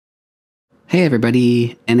Hey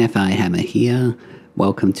everybody, NFI Hammer here.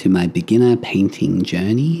 Welcome to my beginner painting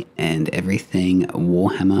journey and everything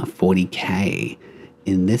Warhammer 40k.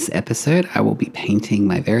 In this episode, I will be painting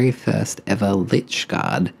my very first ever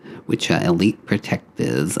Lychguard, which are elite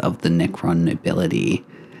protectors of the Necron nobility.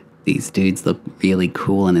 These dudes look really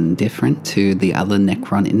cool and indifferent to the other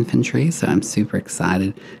Necron infantry, so I'm super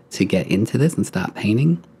excited to get into this and start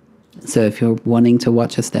painting. So if you're wanting to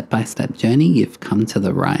watch a step-by-step journey, you've come to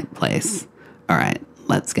the right place. Alright,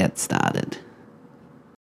 let's get started.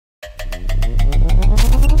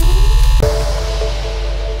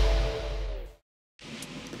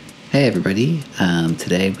 Hey everybody,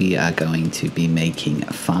 today we are going to be making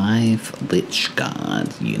 5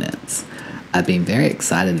 Lychguard units. I've been very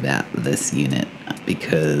excited about this unit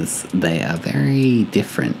because they are very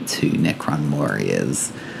different to Necron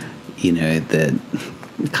warriors. You know,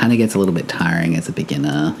 it kind of gets a little bit tiring as a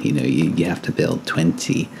beginner. You know, you have to build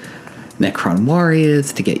 20 Necron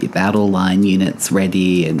warriors to get your battle line units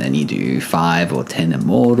ready, and then you do 5 or 10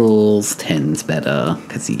 immortals. 10's better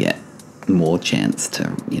because you get more chance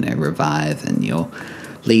to, you know, revive, and your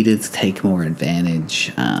leaders take more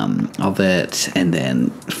advantage of it. And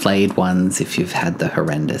then flayed ones, if you've had the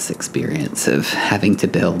horrendous experience of having to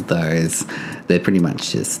build those, they're pretty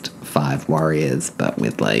much just 5 warriors but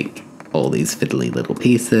with like all these fiddly little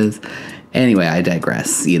pieces. Anyway, I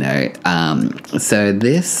digress, you know. So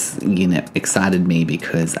this unit excited me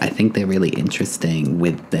because I think they're really interesting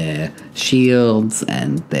with their shields,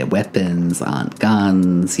 and their weapons aren't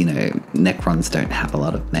guns. You know, Necrons don't have a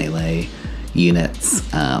lot of melee units,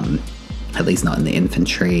 at least not in the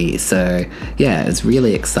infantry. So yeah, I was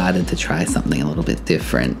really excited to try something a little bit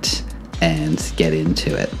different and get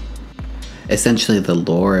into it. Essentially, the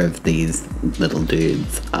lore of these little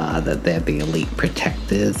dudes are that they're the elite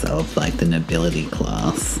protectors of like the nobility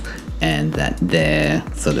class, and that their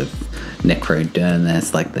sort of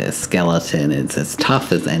necrodermis, like their skeleton, is as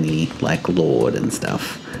tough as any like lord and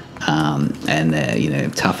stuff. And they're, you know,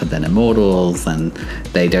 tougher than immortals, and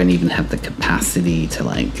they don't even have the capacity to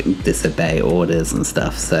like disobey orders and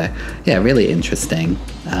stuff. So yeah, really interesting.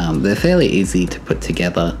 They're fairly easy to put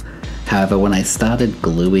together. However, when I started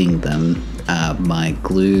gluing them, my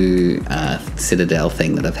glue citadel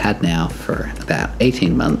thing that I've had now for about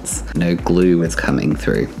 18 months, no glue was coming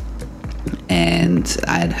through. And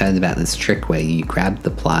I had heard about this trick where you grab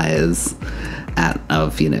the pliers out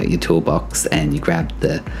of, you know, your toolbox, and you grab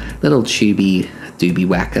the little tubey doobie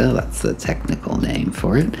whacker, that's the technical name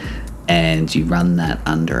for it, and you run that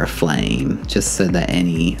under a flame just so that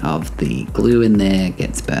any of the glue in there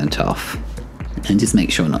gets burnt off. And just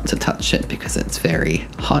make sure not to touch it because it's very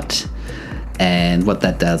hot. And what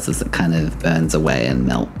that does is it kind of burns away and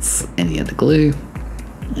melts any of the glue.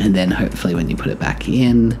 And then hopefully when you put it back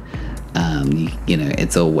in, you know,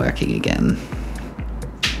 it's all working again.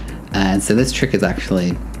 And so this trick has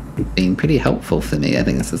actually been pretty helpful for me. I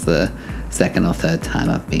think this is the second or third time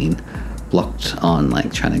I've been blocked on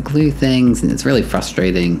like trying to glue things, and it's really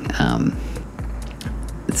frustrating.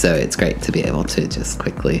 So it's great to be able to just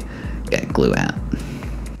quickly get glue out.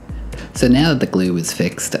 So now that the glue was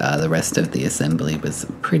fixed, the rest of the assembly was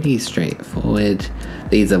pretty straightforward.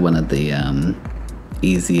 These are one of the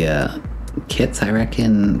easier kits, I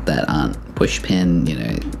reckon, that aren't push pin. You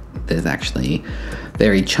know, there's actually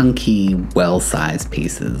very chunky, well-sized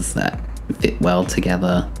pieces that fit well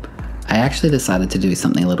together. I actually decided to do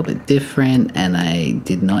something a little bit different, and I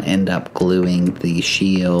did not end up gluing the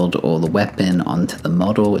shield or the weapon onto the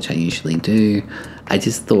model, which I usually do. I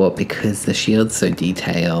just thought because the shield's so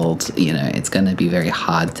detailed, you know, it's going to be very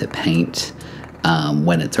hard to paint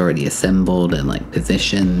when it's already assembled and like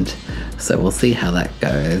positioned. So we'll see how that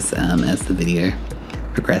goes as the video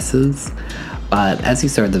progresses. But as you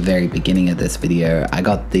saw at the very beginning of this video, I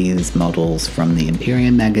got these models from the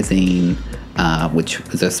Imperium magazine, which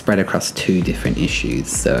was spread across 2 different issues.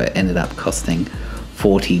 So it ended up costing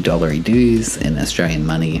 $40 dues in Australian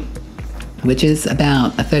money, which is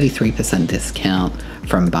about a 33% discount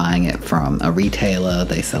from buying it from a retailer.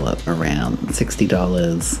 They sell it around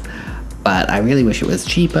 $60. But I really wish it was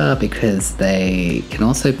cheaper because they can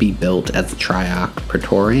also be built as Triarch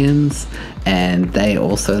Praetorians, and they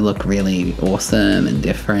also look really awesome and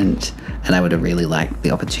different. And I would have really liked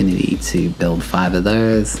the opportunity to build 5 of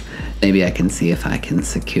those. Maybe I can see if I can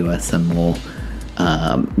secure some more,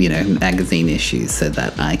 you know, magazine issues so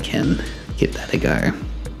that I can give that a go.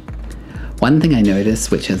 One thing I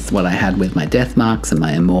noticed, which is what I had with my death marks and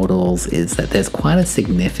my immortals, is that there's quite a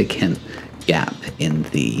significant gap in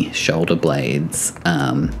the shoulder blades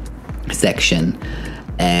section,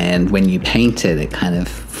 and when you paint it, it kind of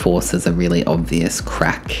forces a really obvious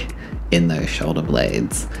crack in those shoulder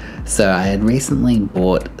blades. So I had recently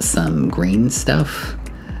bought some green stuff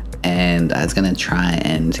and I was going to try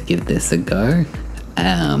and give this a go.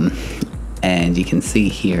 And you can see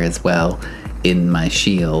here as well in my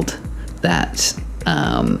shield that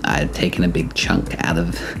I'd taken a big chunk out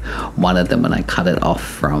of one of them when I cut it off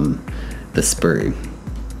from the sprue.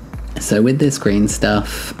 So with this green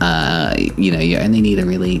stuff, you know, you only need a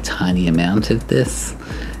really tiny amount of this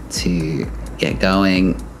to get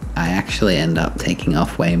going. I actually end up taking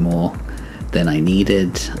off way more than I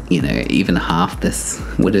needed. You know, even half this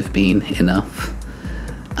would have been enough.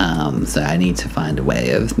 So I need to find a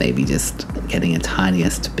way of maybe just getting a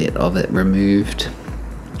tiniest bit of it removed.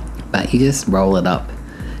 But you just roll it up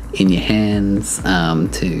in your hands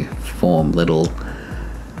to form little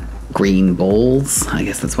green balls. I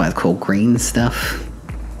guess that's why it's called green stuff.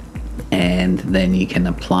 And then you can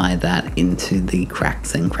apply that into the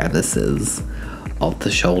cracks and crevices of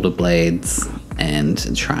the shoulder blades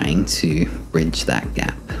and trying to bridge that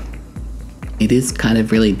gap. It is kind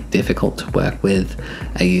of really difficult to work with.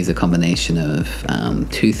 I use a combination of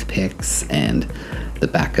toothpicks and the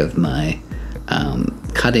back of my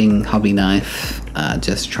cutting hobby knife,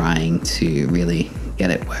 just trying to really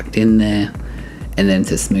get it worked in there. And then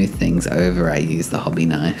to smooth things over, I use the hobby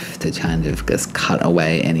knife to kind of just cut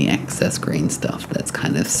away any excess green stuff that's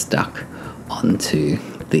kind of stuck onto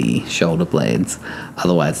the shoulder blades.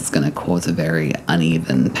 Otherwise it's going to cause a very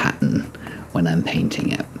uneven pattern when I'm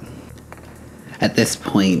painting it. At this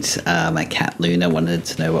point, my cat Luna wanted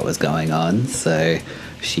to know what was going on, so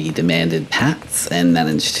she demanded pats and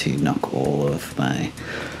managed to knock all of my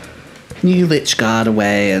new Lychguard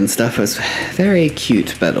away and stuff. It was very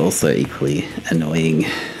cute, but also equally annoying.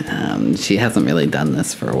 She hasn't really done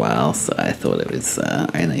this for a while, so I thought it was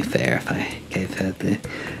only fair if I gave her the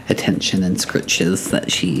attention and scritches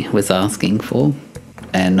that she was asking for.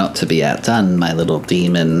 And not to be outdone, my little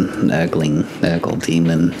demon, Nurgle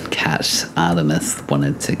demon cat Artemis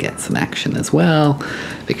wanted to get some action as well,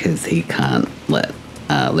 because he can't let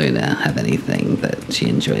Luna have anything that she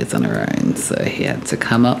enjoys on her own, so he had to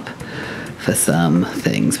come up for some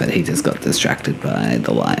things, but he just got distracted by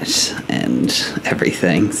the light and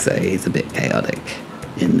everything, so he's a bit chaotic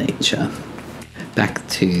in nature. Back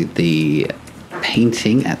to the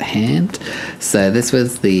painting at hand. So this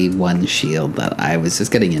was the one shield that I was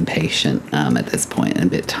just getting impatient at this point and a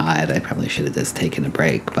bit tired. I probably should have just taken a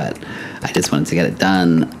break, but I just wanted to get it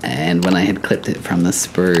done. And when I had clipped it from the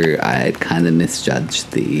sprue, I had kind of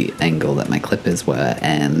misjudged the angle that my clippers were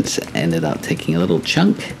and ended up taking a little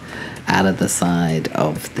chunk out of the side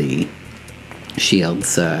of the shield.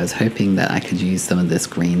 So I was hoping that I could use some of this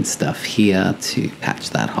green stuff here to patch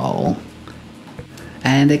that hole.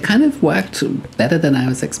 And it kind of worked better than I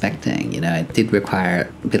was expecting. You know, it did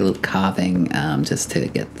require a bit of carving just to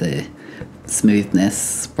get the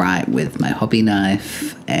smoothness right with my hobby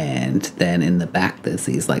knife. And then in the back, there's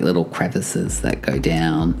these like little crevices that go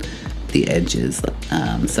down the edges.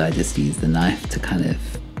 So I just used the knife to kind of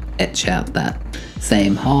etch out that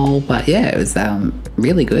same hole. But yeah, it was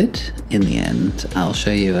really good in the end. I'll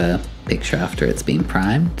show you a picture after it's been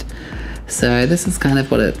primed. So this is kind of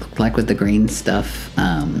what it looked like with the green stuff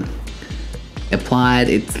applied.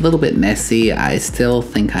 It's a little bit messy. I still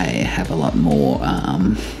think I have a lot more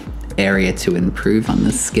area to improve on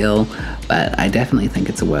this skill, but I definitely think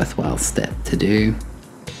it's a worthwhile step to do.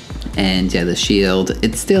 And yeah, the shield,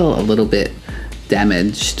 it's still a little bit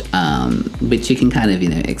damaged, which you can kind of, you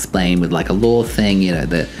know, explain with like a lore thing, you know,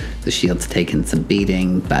 the shield's taken some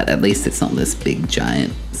beating, but at least it's not this big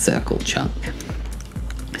giant circle chunk.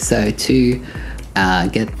 So to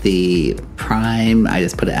get the prime, I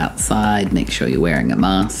just put it outside, make sure you're wearing a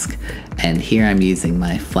mask. And here I'm using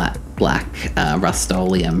my flat black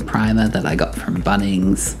Rust-Oleum primer that I got from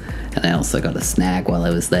Bunnings. And I also got a snag while I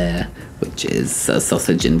was there, which is a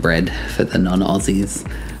sausage and bread for the non-Aussies,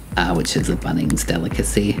 which is a Bunnings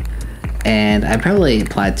delicacy. And I probably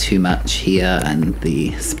applied too much here and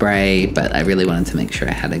the spray, but I really wanted to make sure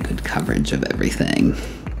I had a good coverage of everything.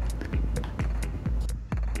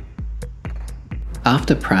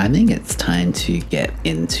 After priming, it's time to get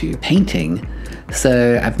into painting.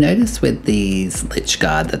 So I've noticed with these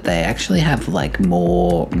Lychguard that they actually have like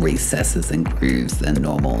more recesses and grooves than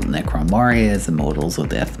normal Necron warriors, immortals, or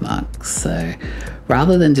death marks. So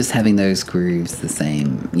rather than just having those grooves the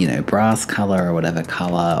same, you know, brass color or whatever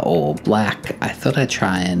color or black, I thought I'd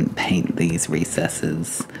try and paint these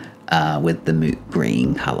recesses with the moot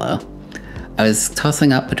green color. I was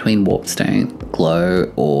tossing up between Warpstone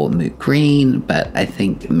Glow or Moot Green, but I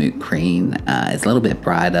think Moot Green is a little bit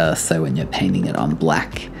brighter, so when you're painting it on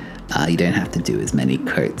black, you don't have to do as many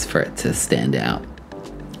coats for it to stand out.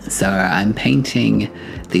 So I'm painting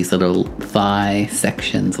these little thigh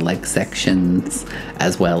sections, leg sections,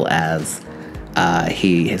 as well as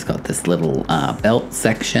he has got this little belt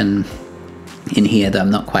section in here that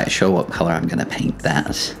I'm not quite sure what color I'm going to paint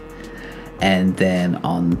that. And then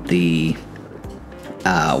on the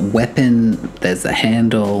weapon, there's a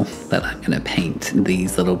handle that I'm going to paint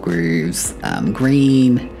these little grooves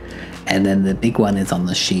green. And then the big one is on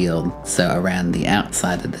the shield. So around the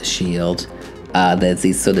outside of the shield, there's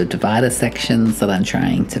these sort of divider sections that I'm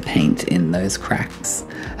trying to paint in those cracks,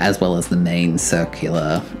 as well as the main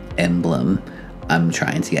circular emblem. I'm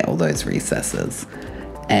trying to get all those recesses.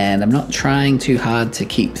 And I'm not trying too hard to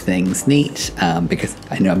keep things neat because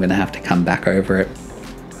I know I'm going to have to come back over it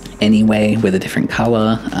anyway with a different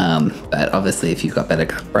color. But obviously if you've got better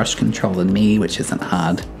brush control than me, which isn't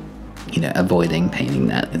hard, you know, avoiding painting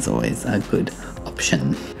that is always a good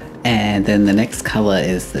option. And then the next color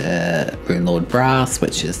is the Rune Lord Brass,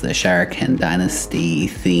 which is the Szarekhan Dynasty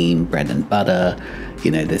theme, bread and butter.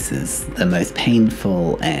 You know, this is the most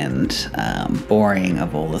painful and boring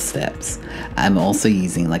of all the steps. I'm also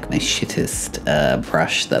using like my shittest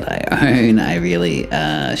brush that I own. I really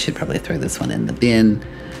should probably throw this one in the bin.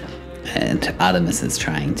 And Artemis is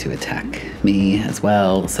trying to attack me as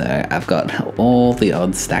well. So I've got all the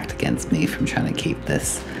odds stacked against me from trying to keep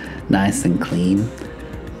this nice and clean.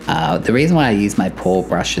 The reason why I use my poor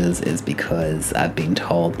brushes is because I've been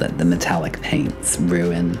told that the metallic paints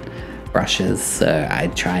ruin brushes, so I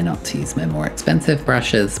try not to use my more expensive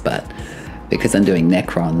brushes, but because I'm doing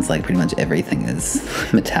Necrons, like pretty much everything is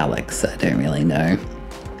metallic, so I don't really know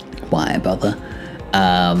why I bother.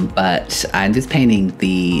 But I'm just painting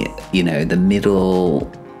the, you know, the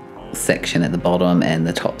middle section at the bottom and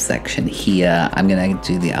the top section here. I'm gonna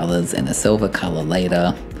do the others in a silver color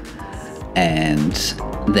later. And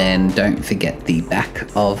then don't forget the back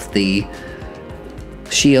of the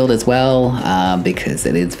shield as well, because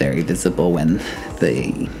it is very visible when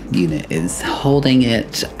the unit is holding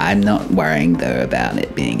it. I'm not worrying though about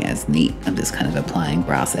it being as neat. I'm just kind of applying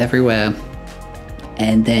brass everywhere.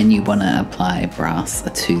 And then you want to apply brass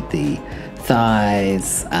to the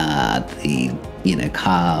thighs, the, you know,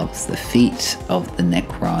 calves, the feet of the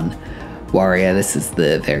Necron warrior. This is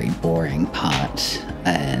the very boring part.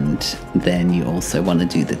 And then you also want to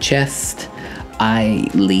do the chest. I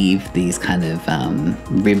leave these kind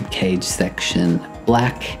of rib cage section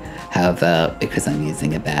black. However, because I'm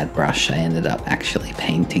using a bad brush, I ended up actually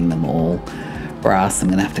painting them all brass. I'm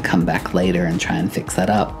gonna have to come back later and try and fix that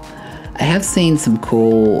up. I have seen some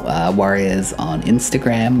cool warriors on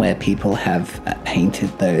Instagram where people have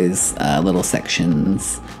painted those little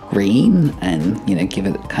sections green and, you know, give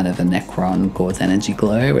it kind of a Necron Gauze Energy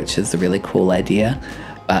glow, which is a really cool idea.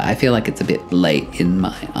 But I feel like it's a bit late in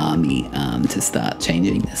my army to start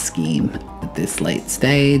changing the scheme at this late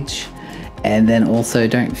stage. And then also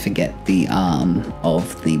don't forget the arm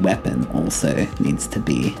of the weapon also needs to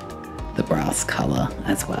be the brass color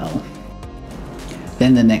as well.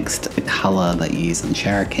 Then the next color that you use in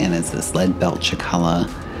Szarekhan is this lead belcher color.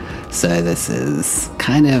 So this is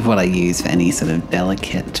kind of what I use for any sort of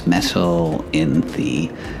delicate metal in the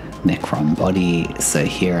Necron body. So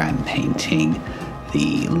here I'm painting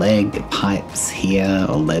the leg pipes here,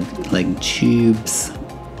 or leg tubes.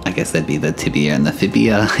 I guess that'd be the tibia and the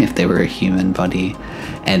fibia if they were a human body.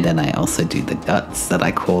 And then I also do the guts that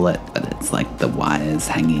I call it, but it's like the wires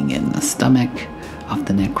hanging in the stomach of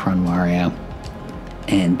the Necron warrior.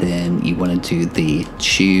 And then you want to do the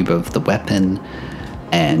tube of the weapon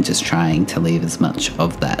and just trying to leave as much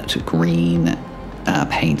of that green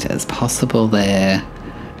paint as possible there.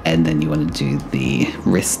 And then you want to do the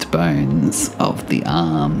wrist bones of the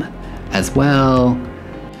arm as well.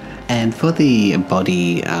 And for the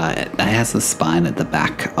body, it has a spine at the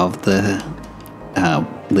back of the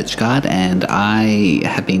Lychguard, and I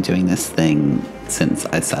have been doing this thing since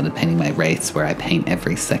I started painting my race where I paint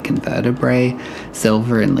every second vertebrae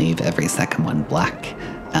silver and leave every second one black,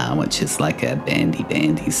 which is like a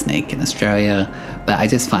bandy snake in Australia. But I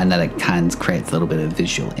just find that it kind of creates a little bit of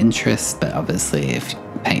visual interest, but obviously if you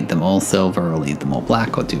paint them all silver or leave them all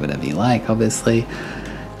black or do whatever you like, obviously,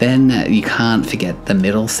 then you can't forget the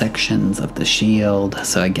middle sections of the shield.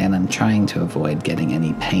 So again, I'm trying to avoid getting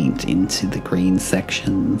any paint into the green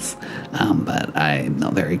sections, but I'm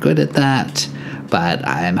not very good at that. But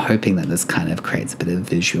I'm hoping that this kind of creates a bit of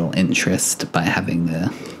visual interest by having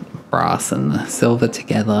the brass and the silver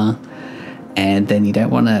together. And then you don't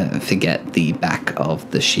want to forget the back of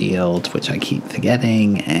the shield, which I keep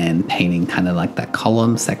forgetting, and painting kind of like that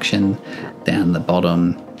column section down the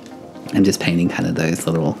bottom. And just painting kind of those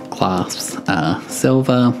little clasps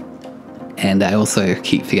silver. And I also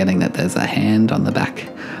keep forgetting that there's a hand on the back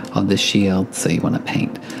of the shield. So you want to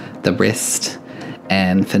paint the wrist.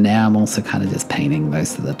 And for now, I'm also kind of just painting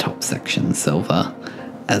most of the top section silver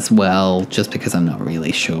as well, just because I'm not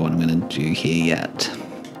really sure what I'm going to do here yet.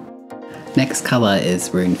 Next color is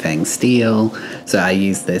Runefang Steel. So I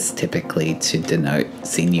use this typically to denote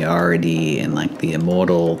seniority in like the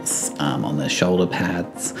immortals on the shoulder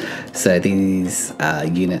pads. So these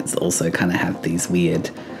units also kind of have these weird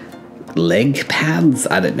leg pads.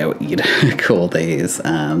 I don't know what you'd call these. So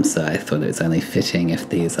I thought it was only fitting if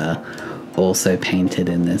these are also painted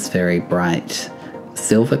in this very bright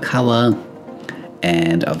silver color.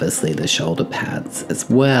 And obviously the shoulder pads as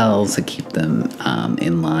well, to keep them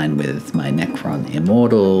in line with my Necron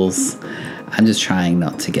Immortals. I'm just trying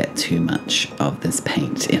not to get too much of this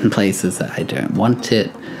paint in places that I don't want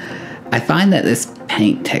it. I find that this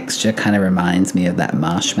paint texture kind of reminds me of that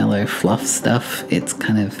marshmallow fluff stuff. It's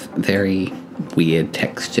kind of very weird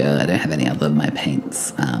texture. I don't have any other of my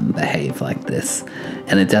paints behave like this.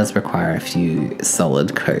 And it does require a few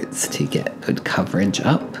solid coats to get good coverage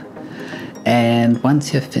up. And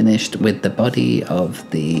once you're finished with the body of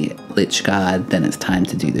the Lychguard, then it's time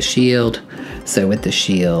to do the shield. So with the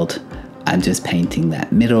shield, I'm just painting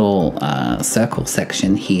that middle circle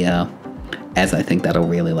section here, as I think that'll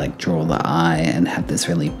really like draw the eye and have this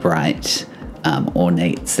really bright,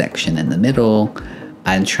 ornate section in the middle.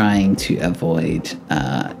 I'm trying to avoid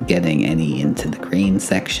getting any into the green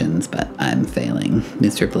sections, but I'm failing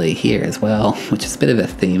miserably here as well, which is a bit of a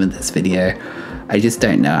theme of this video. I just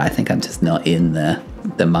don't know. I think I'm just not in the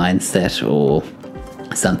mindset or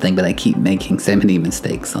something, but I keep making so many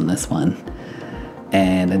mistakes on this one.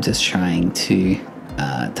 And I'm just trying to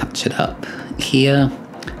touch it up here,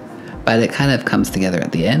 but it kind of comes together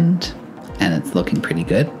at the end and it's looking pretty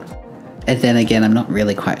good. And then again, I'm not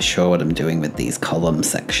really quite sure what I'm doing with these column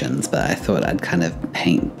sections, but I thought I'd kind of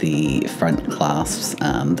paint the front clasps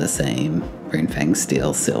the same Runefang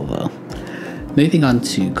Steel silver. Moving on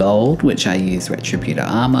to gold, which I use Retributor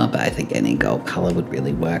armor, but I think any gold color would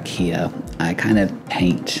really work here. I kind of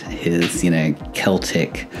paint his,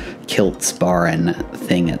 Celtic kilt sporran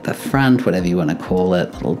thing at the front, whatever you want to call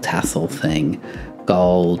it, little tassel thing,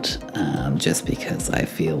 gold, just because I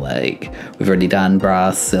feel like we've already done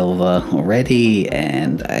brass, silver already,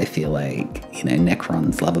 and I feel like,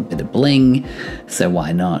 Necrons love a bit of bling, so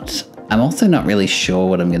why not? I'm also not really sure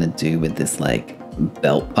what I'm going to do with this,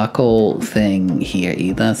 belt buckle thing here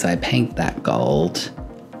either, so I paint that gold.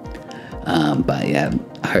 But yeah,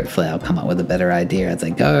 hopefully I'll come up with a better idea as I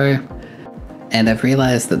go. And I've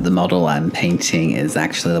realized that the model I'm painting is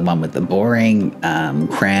actually the one with the boring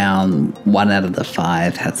crown. 1 out of the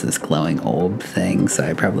 5 has this glowing orb thing, so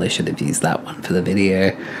I probably should have used that one for the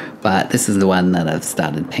video. But this is the one that I've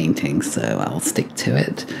started painting, so I'll stick to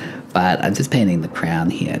it. But I'm just painting the crown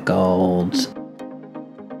here gold.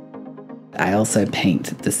 I also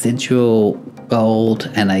paint the sigil gold,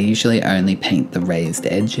 and I usually only paint the raised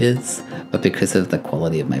edges, but because of the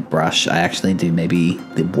quality of my brush, I actually do maybe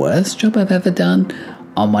the worst job I've ever done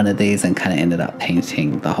on one of these and kind of ended up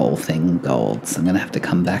painting the whole thing gold. So I'm going to have to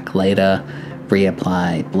come back later,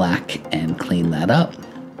 reapply black and clean that up.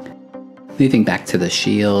 Moving back to the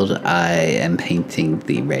shield, I am painting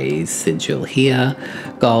the raised sigil here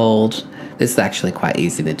gold. This is actually quite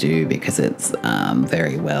easy to do because it's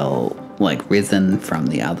very well risen from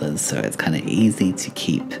the others, so it's kind of easy to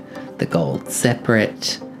keep the gold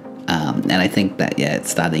separate. And I think that, yeah,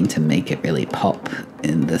 it's starting to make it really pop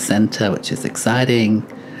in the center, which is exciting.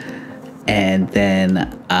 And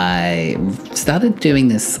then I started doing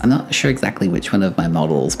this, I'm not sure exactly which one of my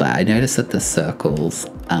models, but I noticed that the circles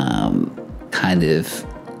kind of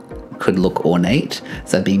could look ornate.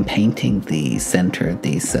 So I've been painting the center of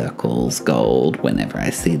these circles gold whenever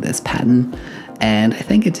I see this pattern. And I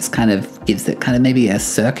think it just kind of gives it kind of maybe a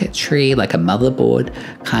circuitry, like a motherboard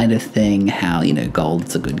kind of thing, how,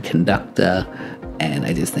 gold's a good conductor. And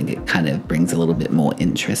I just think it kind of brings a little bit more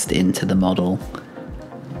interest into the model.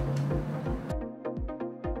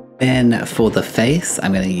 Then for the face,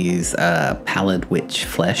 I'm going to use Pallid Witch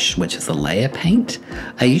Flesh, which is a layer paint.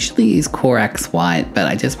 I usually use Corax White, but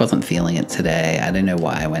I just wasn't feeling it today. I don't know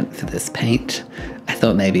why I went for this paint. I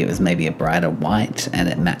thought maybe it was maybe a brighter white and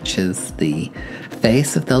it matches the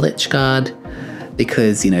face of the Lychguard,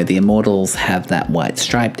 because, the Immortals have that white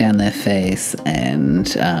stripe down their face, and,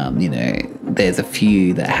 there's a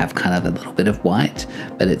few that have kind of a little bit of white,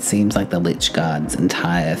 but it seems like the Lychguard's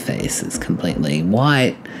entire face is completely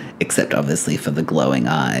white, except obviously for the glowing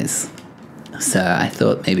eyes. So I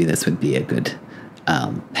thought maybe this would be a good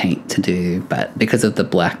paint to do, but because of the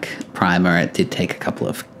black primer, it did take a couple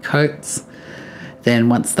of coats. Then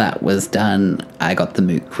once that was done, I got the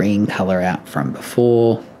moot green color out from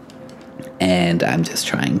before, and I'm just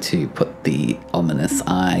trying to put the ominous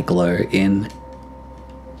eye glow in.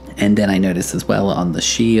 And then I noticed as well on the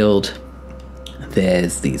shield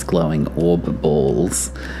there's these glowing orb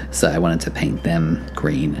balls, so I wanted to paint them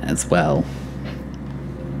green as well.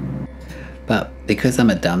 But because I'm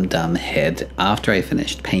a dumb head, after I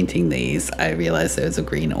finished painting these, I realized there was a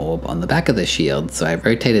green orb on the back of the shield, so I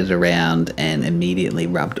rotated it around and immediately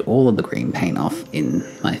rubbed all of the green paint off in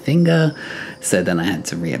my finger. So then I had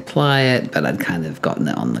to reapply it, but I'd kind of gotten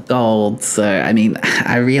it on the gold. So, I mean,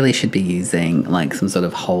 I really should be using like some sort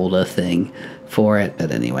of holder thing for it,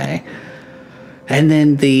 but anyway. And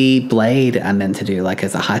then the blade I meant to do like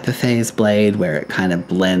as a hyperphase blade where it kind of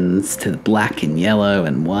blends to black and yellow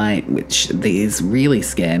and white, which these really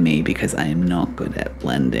scare me because I am not good at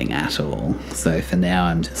blending at all. So for now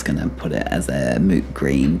I'm just going to put it as a moot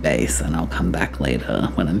green base, and I'll come back later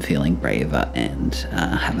when I'm feeling braver and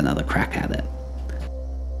have another crack at it.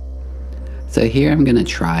 So here I'm going to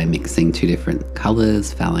try mixing two different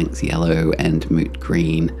colors, phalanx yellow and moot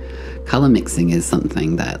green. Color mixing is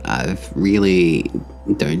something that I've really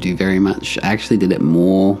don't do very much. I actually did it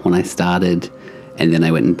more when I started, and then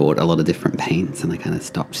I went and bought a lot of different paints and I kind of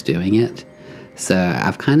stopped doing it. So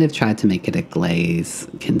I've kind of tried to make it a glaze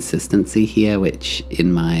consistency here, which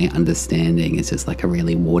in my understanding is just like a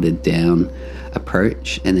really watered down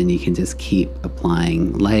approach, and then you can just keep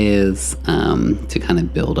applying layers to kind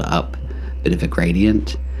of build up a bit of a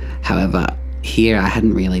gradient. However, here I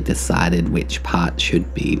hadn't really decided which part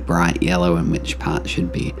should be bright yellow and which part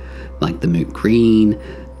should be like the moot green,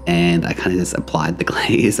 and I kind of just applied the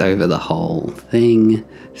glaze over the whole thing,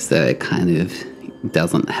 so it kind of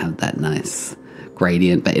doesn't have that nice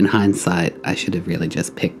gradient. But in hindsight I should have really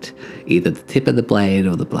just picked either the tip of the blade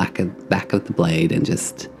or the back of the blade and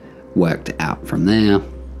just worked out from there.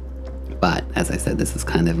 But as I said, this is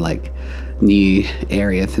kind of like new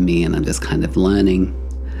area for me and I'm just kind of learning.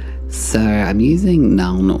 So I'm using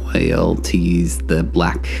Nuln oil to use the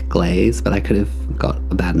black glaze, but I could have got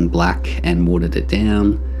a Baden black and watered it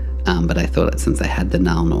down. But I thought since I had the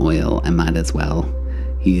Nuln oil, I might as well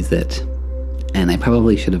use it. And I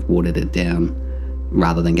probably should have watered it down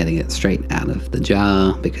rather than getting it straight out of the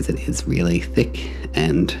jar, because it is really thick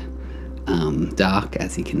and dark,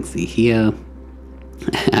 as you can see here.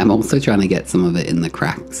 I'm also trying to get some of it in the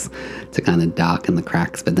cracks to kind of darken the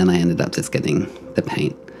cracks, but then I ended up just getting the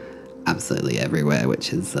paint absolutely everywhere,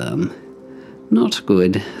 which is not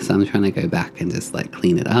good. So I'm trying to go back and just like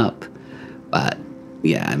clean it up. But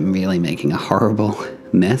yeah, I'm really making a horrible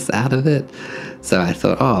mess out of it. So I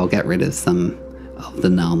thought, oh, I'll get rid of some of the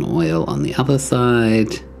Nuln oil on the other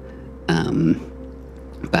side.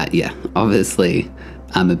 But yeah, obviously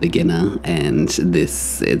I'm a beginner and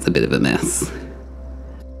this is a bit of a mess.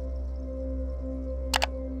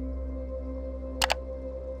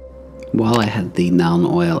 While I had the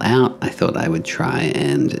Nuln oil out, I thought I would try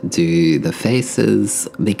and do the faces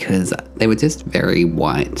because they were just very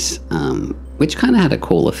white, which kind of had a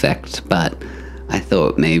cool effect, but I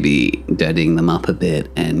thought maybe dirtying them up a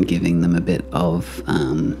bit and giving them a bit of,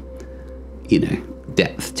 you know,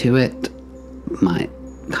 depth to it might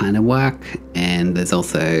kind of work. And there's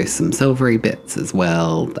also some silvery bits as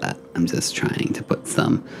well that I'm just trying to put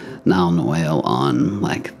some Nuln oil on,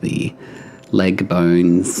 like the leg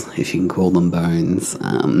bones, if you can call them bones,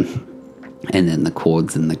 and then the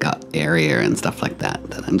cords in the gut area and stuff like that,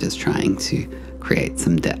 that I'm just trying to create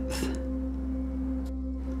some depth.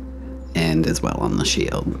 And as well on the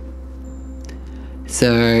shield.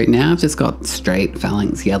 So now I've just got straight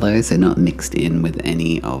phalanx yellow, so not mixed in with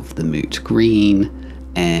any of the moot green,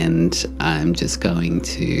 and I'm just going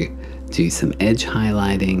to do some edge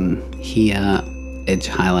highlighting here. Edge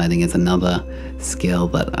highlighting is another skill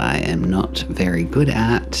that I am not very good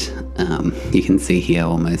at. You can see here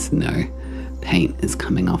almost no paint is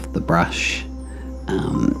coming off the brush,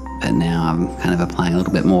 but now I'm kind of applying a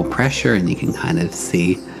little bit more pressure and you can kind of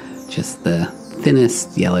see just the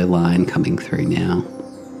thinnest yellow line coming through now.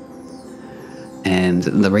 And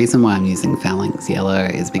the reason why I'm using phalanx yellow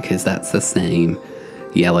is because that's the same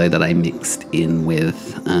yellow that I mixed in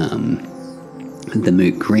with the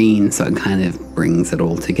moot green, so it kind of brings it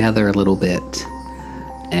all together a little bit.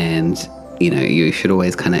 And you know, you should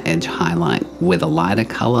always kind of edge highlight with a lighter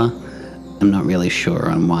color. I'm not really sure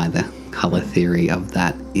on why the color theory of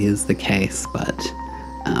that is the case, but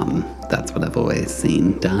that's what I've always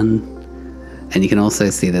seen done. And you can also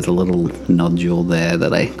see there's a little nodule there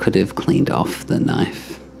that I could have cleaned off the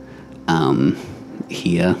knife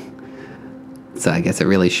here. So I guess it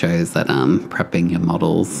really shows that prepping your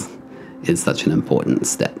models is such an important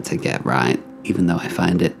step to get right, even though I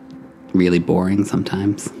find it really boring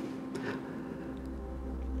sometimes.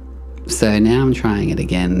 So now I'm trying it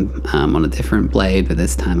again on a different blade, but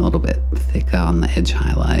this time a little bit thicker on the edge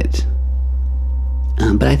highlight.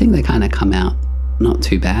 But I think they kind of come out not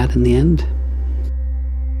too bad in the end.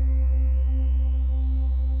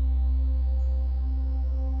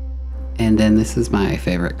 And then this is my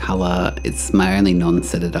favorite color. It's my only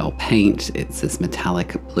non-Citadel paint. It's this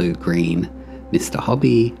metallic blue-green Mr.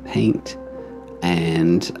 Hobby paint.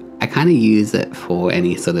 And I kind of use it for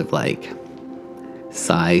any sort of like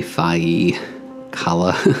sci-fi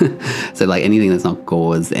color. So like anything that's not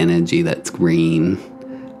gauze energy that's green,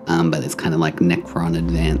 but it's kind of like Necron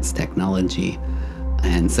advanced technology.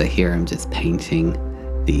 And so here I'm just painting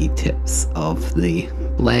the tips of the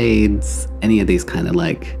blades, any of these kind of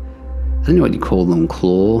like, I don't know what you call them,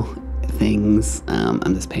 claw things.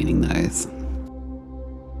 I'm just painting those.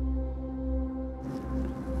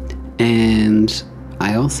 And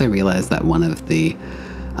I also realized that one of the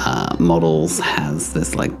models has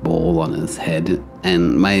this like ball on his head,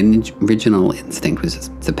 and my original instinct was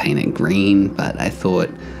just to paint it green, but I thought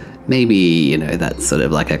maybe, you know, that's sort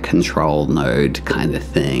of like a control node kind of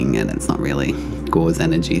thing, and it's not really gauze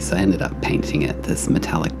energy, so I ended up painting it this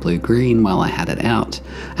metallic blue-green while I had it out,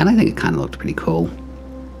 and I think it kind of looked pretty cool.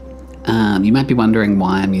 You might be wondering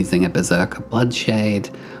why I'm using a Berserker Bloodshade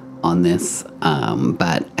on this,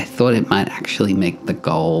 but I thought it might actually make the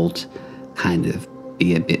gold kind of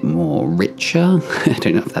be a bit more richer. I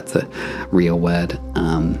don't know if that's a real word,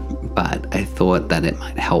 but I thought that it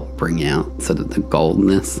might help bring out sort of the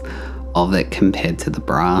goldness of it compared to the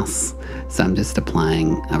brass. So I'm just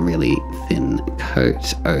applying a really thin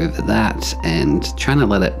coat over that and trying to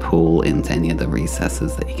let it pool into any of the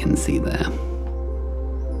recesses that you can see there.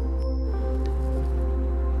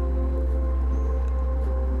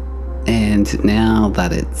 And now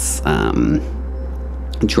that it's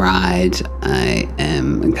dried, I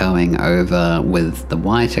am going over with the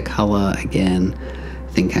whiter color again.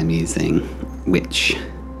 I think I'm using Witch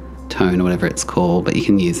Tone or whatever it's called, but you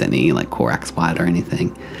can use any like Corax white or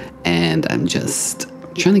anything. And I'm just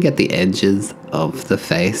trying to get the edges of the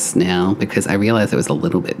face now, because I realized it was a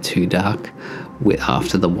little bit too dark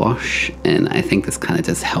after the wash, and I think this kind of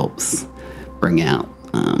just helps bring out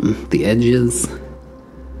the edges.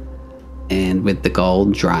 And with the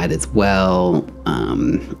gold dried as well,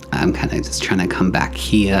 I'm kind of just trying to come back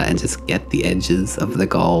here and just get the edges of the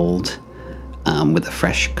gold with a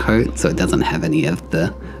fresh coat, so it doesn't have any of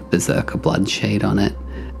the Berserker Bloodshade on it.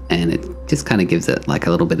 And it just kind of gives it like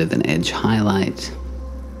a little bit of an edge highlight,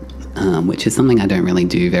 which is something I don't really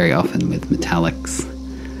do very often with metallics,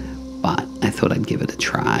 but I thought I'd give it a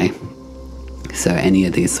try. So any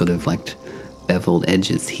of these sort of like beveled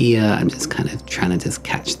edges here, I'm just kind of trying to just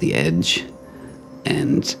catch the edge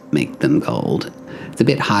and make them gold. It's a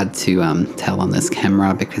bit hard to tell on this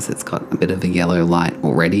camera because it's got a bit of a yellow light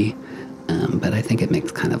already, but I think it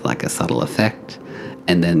makes kind of like a subtle effect.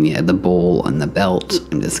 And then yeah, the ball and the belt,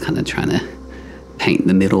 I'm just kind of trying to paint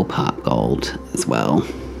the middle part gold as well,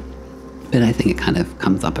 but I think it kind of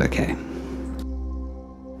comes up okay.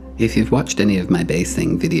 If you've watched any of my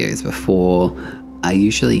basing videos before, I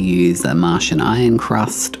usually use a Martian iron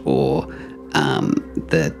crust or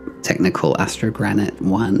the technical astrogranite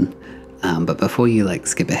one. But before you like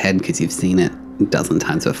skip ahead because you've seen it a dozen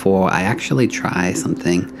times before, I actually try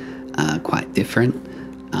something quite different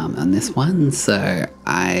on this one. So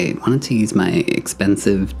I wanted to use my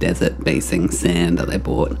expensive desert basing sand that I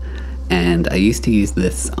bought, and I used to use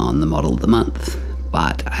this on the model of the month,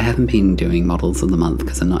 but I haven't been doing models of the month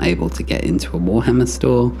because I'm not able to get into a Warhammer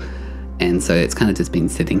store. And so it's kind of just been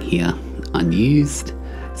sitting here unused.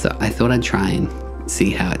 So I thought I'd try and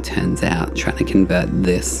see how it turns out, trying to convert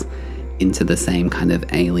this into the same kind of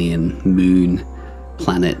alien moon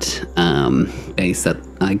planet base that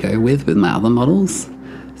I go with my other models.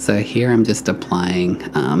 So here I'm just applying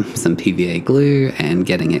some PVA glue and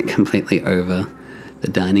getting it completely over the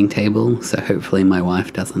dining table. So hopefully my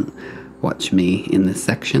wife doesn't watch me in this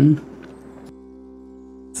section.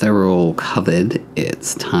 So we're all covered,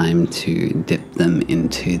 it's time to dip them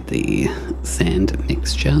into the sand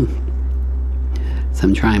mixture. So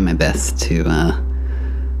I'm trying my best to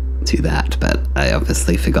do that, but I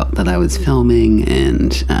obviously forgot that I was filming,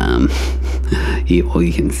 and all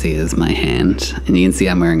you can see is my hand. And you can see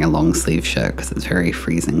I'm wearing a long sleeve shirt because it's very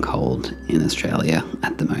freezing cold in Australia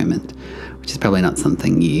at the moment, which is probably not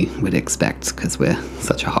something you would expect because we're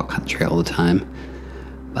such a hot country all the time.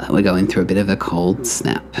 But we're going through a bit of a cold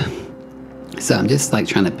snap. So I'm just like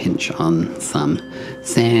trying to pinch on some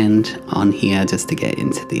sand on here just to get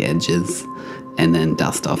into the edges and then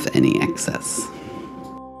dust off any excess.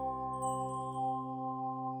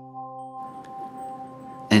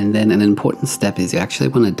 And then an important step is you actually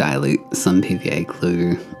want to dilute some PVA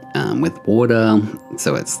glue with water,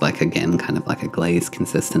 so it's like, again, kind of like a glaze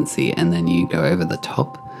consistency, and then you go over the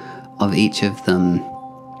top of each of them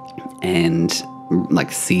and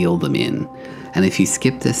like seal them in. And if you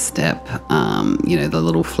skip this step, you know, the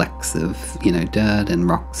little flecks of, you know, dirt and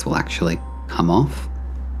rocks will actually come off.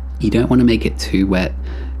 You don't want to make it too wet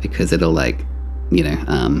because it'll, like, you know,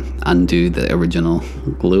 undo the original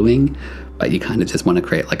gluing, but you kind of just want to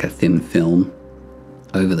create like a thin film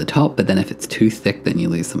over the top, but then if it's too thick, then you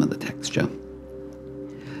lose some of the texture.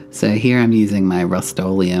 So here I'm using my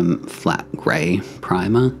Rust-Oleum flat grey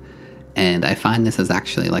primer, and I find this is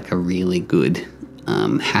actually like a really good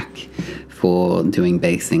hack for doing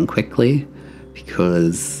basing quickly,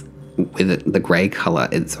 because with the grey colour,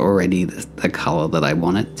 it's already the colour that I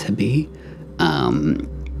want it to be.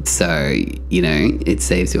 So, you know, it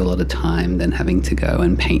saves you a lot of time than having to go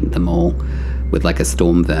and paint them all with like a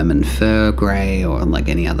storm vermin fur grey or like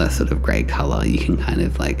any other sort of grey colour. You can kind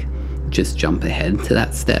of like just jump ahead to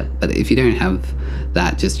that step. But if you don't have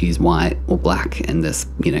that, just use white or black and just,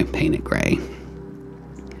 you know, paint it grey.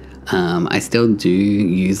 I still do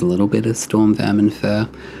use a little bit of storm vermin fur,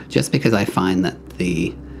 just because I find that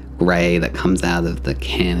the grey that comes out of the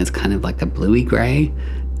can is kind of like a bluey grey,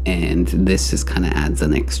 and this just kind of adds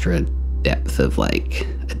an extra depth of like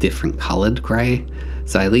a different coloured grey.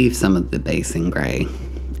 So I leave some of the basing grey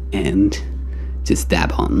and just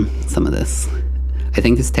dab on some of this. I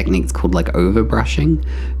think this technique's called like overbrushing,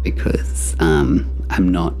 because I'm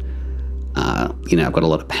not, you know, I've got a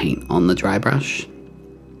lot of paint on the dry brush.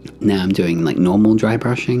 Now I'm doing like normal dry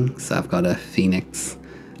brushing. So I've got a Phoenix,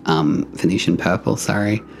 Phoenician purple,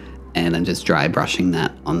 sorry, and I'm just dry brushing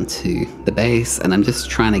that onto the base, and I'm just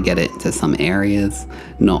trying to get it to some areas,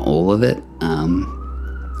 not all of it,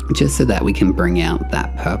 just so that we can bring out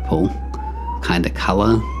that purple kind of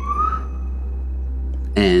color.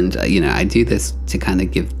 And you know, I do this to kind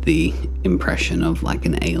of give the impression of like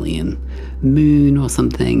an alien moon or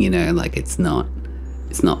something, you know, like it's not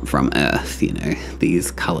from Earth, you know,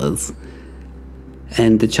 these colors.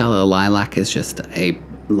 And the Challow Lilac is just a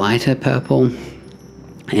lighter purple,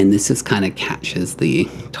 and this just kind of catches the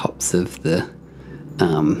tops of the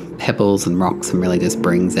pebbles and rocks and really just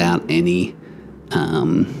brings out any,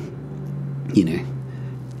 you know,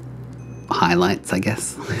 highlights, I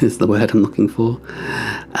guess, is the word I'm looking for.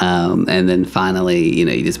 And then finally, you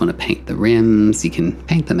know, you just want to paint the rims. You can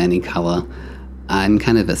paint them any color. I'm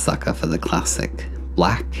kind of a sucker for the classic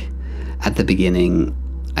black. At the beginning,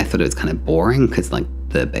 I thought it was kind of boring because like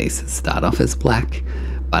the bases start off as black,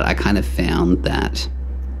 but I kind of found that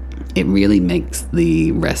it really makes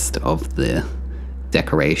the rest of the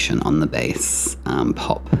decoration on the base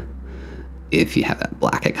pop. If you have that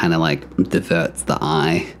black, it kind of like diverts the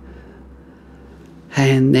eye.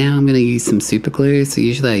 And now I'm going to use some super glue. So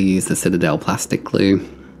usually I use the Citadel plastic glue,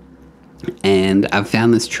 and I've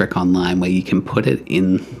found this trick online where you can put it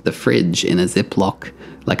in the fridge in a Ziploc,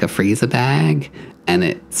 like a freezer bag, and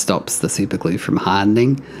it stops the super glue from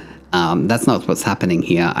hardening. That's not what's happening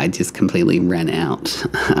here. I just completely ran out.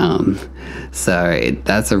 So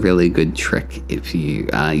that's a really good trick if you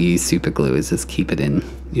use super glue, is just keep it in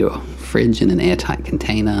your fridge in an airtight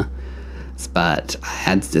container. But I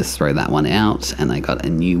had to just throw that one out, and I got a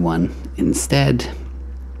new one instead.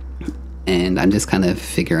 And I'm just kind of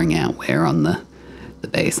figuring out where on the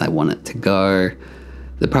base I want it to go.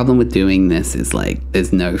 The problem with doing this is like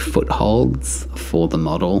there's no footholds for the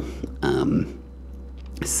model.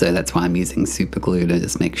 So that's why I'm using super glue, to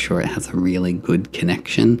just make sure it has a really good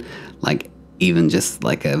connection. Like even just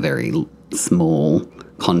like a very small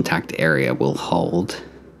contact area will hold.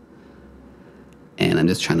 And I'm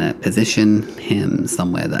just trying to position him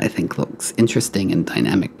somewhere that I think looks interesting and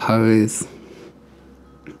dynamic pose.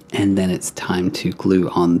 And then it's time to glue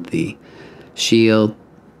on the shield.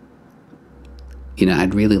 You know,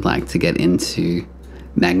 I'd really like to get into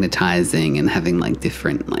magnetizing and having like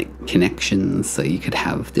different like connections, so you could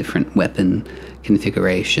have different weapon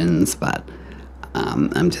configurations, but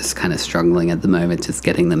I'm just kind of struggling at the moment just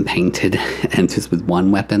getting them painted and just with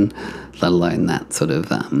one weapon, let alone that sort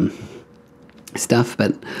of stuff.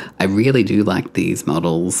 But I really do like these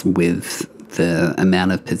models with the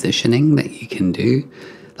amount of positioning that you can do.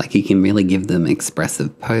 Like you can really give them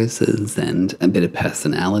expressive poses and a bit of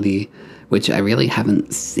personality, which I really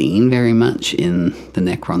haven't seen very much in the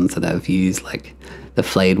Necrons that I've used. Like the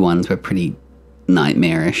flayed ones were pretty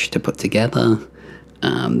nightmarish to put together.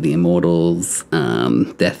 The Immortals,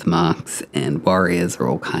 Death Marks, and Warriors are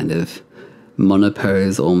all kind of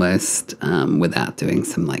monopose almost, without doing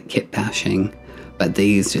some like kit bashing. But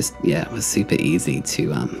these just, yeah, it was super easy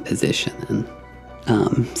to position, and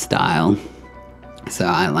style. So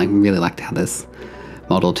I really liked how this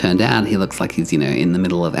model turned out. He looks like he's, in the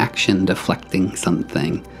middle of action, deflecting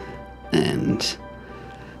something. And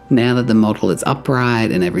now that the model is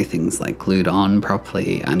upright and everything's glued on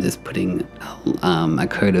properly, I'm just putting a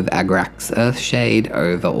coat of Agrax Earthshade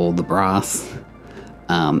over all the brass.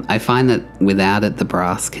 I find that without it, the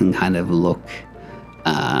brass can kind of look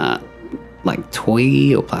like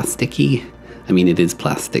toy or plasticky. I mean, it is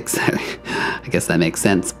plastic, so I guess that makes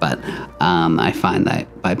sense, but I find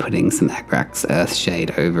that by putting some Agrax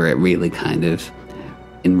Earthshade over it really kind of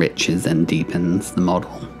enriches and deepens the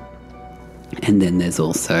model. And then there's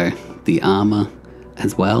also the armor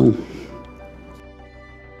as well.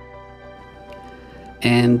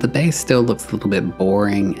 And the base still looks a little bit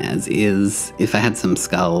boring as is. If I had some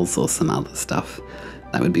skulls or some other stuff,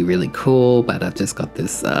 that would be really cool, but I've just got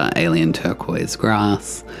this alien turquoise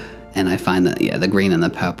grass, and I find that, the green and the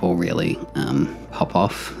purple really pop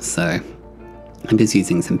off. So I'm just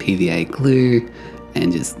using some PVA glue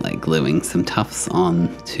and just gluing some tufts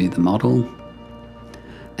on to the model.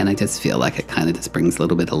 And I just feel like it kind of just brings a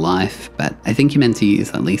little bit of life, but I think you're meant to use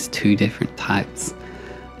at least 2 different types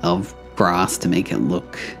of brass to make it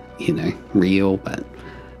look, real, but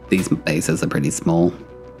these bases are pretty small.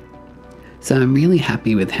 So I'm really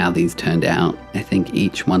happy with how these turned out. I think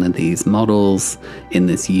each one of these models in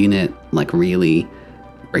this unit really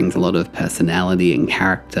brings a lot of personality and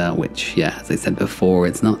character, which, as I said before,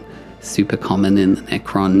 it's not super common in the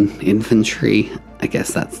Necron infantry. I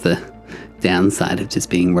guess that's the downside of just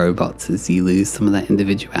being robots, is you lose some of that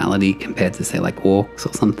individuality compared to, say, orcs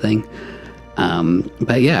or something. But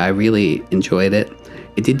I really enjoyed it.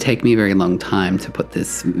 It did take me a very long time to put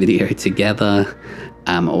this video together.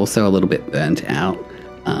 Also a little bit burnt out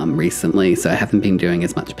recently, so I haven't been doing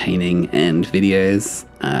as much painting and videos.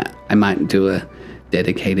 I might do a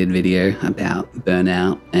dedicated video about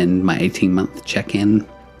burnout and my 18-month check-in.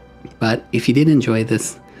 But if you did enjoy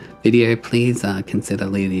this video, please consider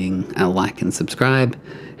leaving a like and subscribe.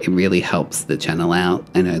 It really helps the channel out.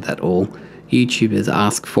 I know that all YouTubers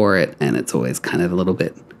ask for it, and it's always kind of a little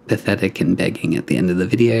bit pathetic and begging at the end of the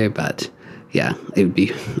video, but it would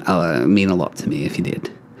be mean a lot to me if you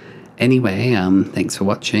did. Anyway, thanks for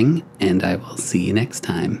watching, and I will see you next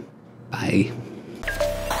time. Bye.